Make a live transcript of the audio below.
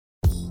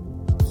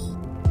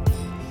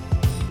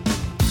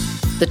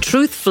The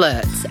Truth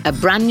Flirts, a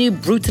brand new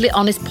brutally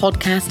honest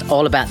podcast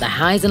all about the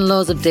highs and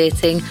lows of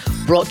dating,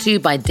 brought to you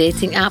by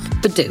dating app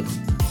Badoo.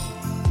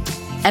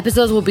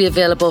 Episodes will be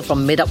available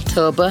from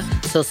mid-October,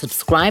 so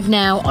subscribe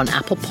now on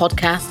Apple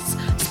Podcasts,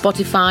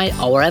 Spotify,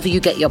 or wherever you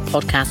get your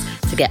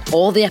podcasts to get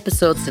all the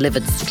episodes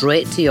delivered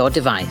straight to your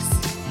device.